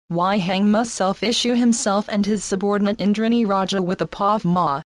Why Heng must self-issue himself and his subordinate Indranee Rajah with a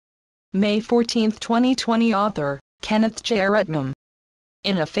POFMA. May 14, 2020. Author, Kenneth Jeyaretnam.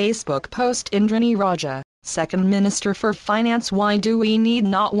 In a Facebook post, Indranee Rajah, Second Minister for Finance. Why do we need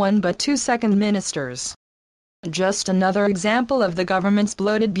not one but two second ministers? Just another example of the government's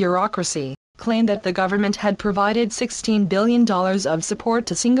bloated bureaucracy, claimed that the government had provided $16 billion of support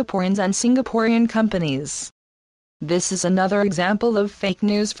to Singaporeans and Singaporean companies. This is another example of fake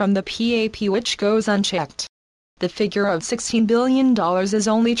news from the PAP which goes unchecked. The figure of $16 billion is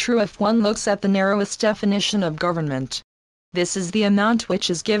only true if one looks at the narrowest definition of government. This is the amount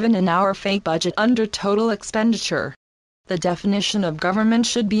which is given in our fake budget under total expenditure. The definition of government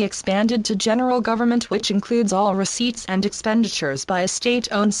should be expanded to general government, which includes all receipts and expenditures by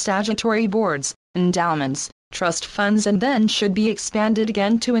state-owned statutory boards, endowments, trust funds, and then should be expanded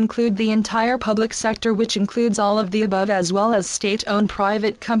again to include the entire public sector, which includes all of the above as well as state-owned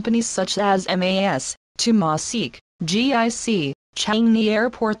private companies such as MAS, Temasek, GIC, Chang-knee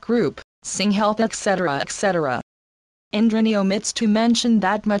Airport Group, SingHealth, etc. etc. Indranee omits to mention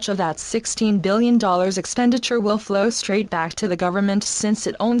that much of that $16 billion expenditure will flow straight back to the government since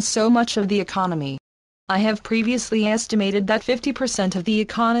it owns so much of the economy. I have previously estimated that 50% of the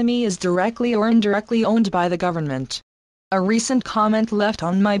economy is directly or indirectly owned by the government. A recent comment left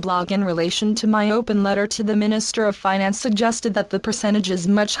on my blog in relation to my open letter to the Minister of Finance suggested that the percentage is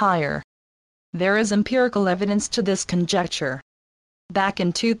much higher. There is empirical evidence to this conjecture. Back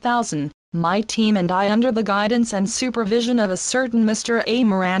in 2000, my team and I, under the guidance and supervision of a certain Mr. A.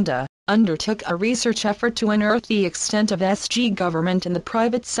 Miranda, undertook a research effort to unearth the extent of SG government in the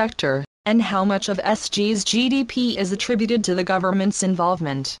private sector, and how much of SG's GDP is attributed to the government's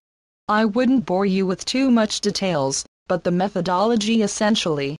involvement. I wouldn't bore you with too much details, but the methodology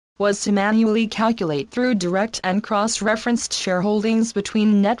essentially was to manually calculate through direct and cross-referenced shareholdings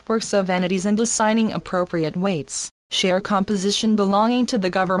between networks of entities and assigning appropriate weights, share composition belonging to the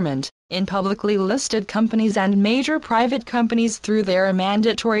government, in publicly listed companies and major private companies through their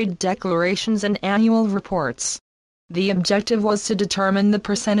mandatory declarations and annual reports. The objective was to determine the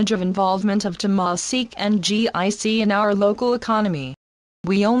percentage of involvement of Temasek and GIC in our local economy.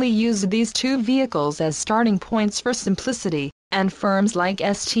 We only used these two vehicles as starting points for simplicity, and firms like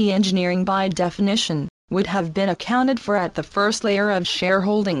ST Engineering by definition would have been accounted for at the first layer of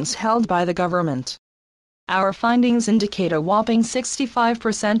shareholdings held by the government. Our findings indicate a whopping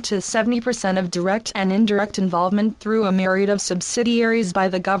 65% to 70% of direct and indirect involvement through a myriad of subsidiaries by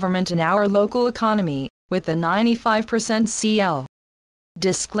the government in our local economy, with a 95% CL.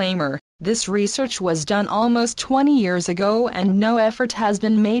 Disclaimer: this research was done almost 20 years ago and no effort has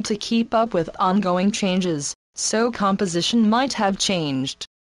been made to keep up with ongoing changes, so composition might have changed.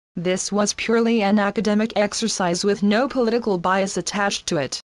 This was purely an academic exercise with no political bias attached to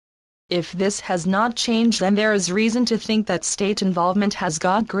it. If this has not changed, then there is reason to think that state involvement has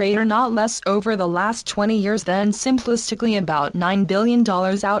got greater not less over the last 20 years than simplistically about $9 billion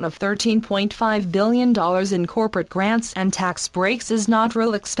out of $13.5 billion in corporate grants and tax breaks is not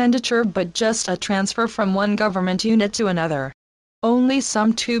real expenditure but just a transfer from one government unit to another. Only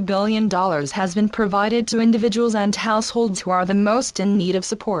some $2 billion has been provided to individuals and households who are the most in need of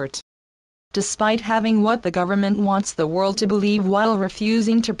support. Despite having what the government wants the world to believe while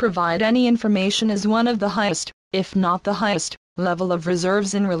refusing to provide any information is one of the highest, if not the highest, level of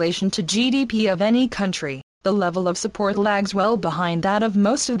reserves in relation to GDP of any country, the level of support lags well behind that of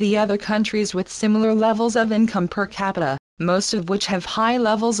most of the other countries with similar levels of income per capita, most of which have high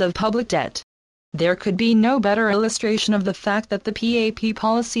levels of public debt. There could be no better illustration of the fact that the PAP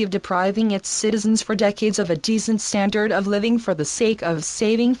policy of depriving its citizens for decades of a decent standard of living for the sake of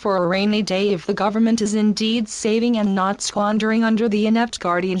saving for a rainy day, if the government is indeed saving and not squandering under the inept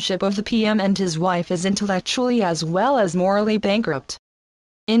guardianship of the PM and his wife, is intellectually as well as morally bankrupt.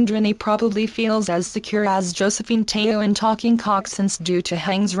 Indranee probably feels as secure as Josephine Teo in talking cock, since due to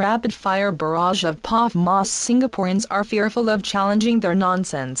Heng's rapid-fire barrage of POFMAs, Singaporeans are fearful of challenging their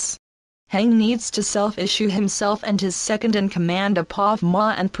nonsense. Heng needs to self-issue himself and his second-in-command a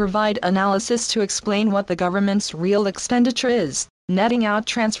POFMA and provide analysis to explain what the government's real expenditure is, netting out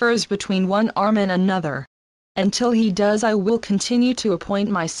transfers between one arm and another. Until he does, I will continue to appoint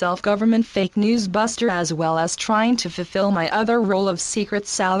myself government fake news buster as well as trying to fulfill my other role of secret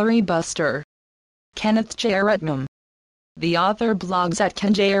salary buster. Kenneth Jeyaretnam. The author blogs at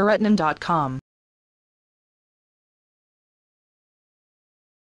kenjeyaretnam.com.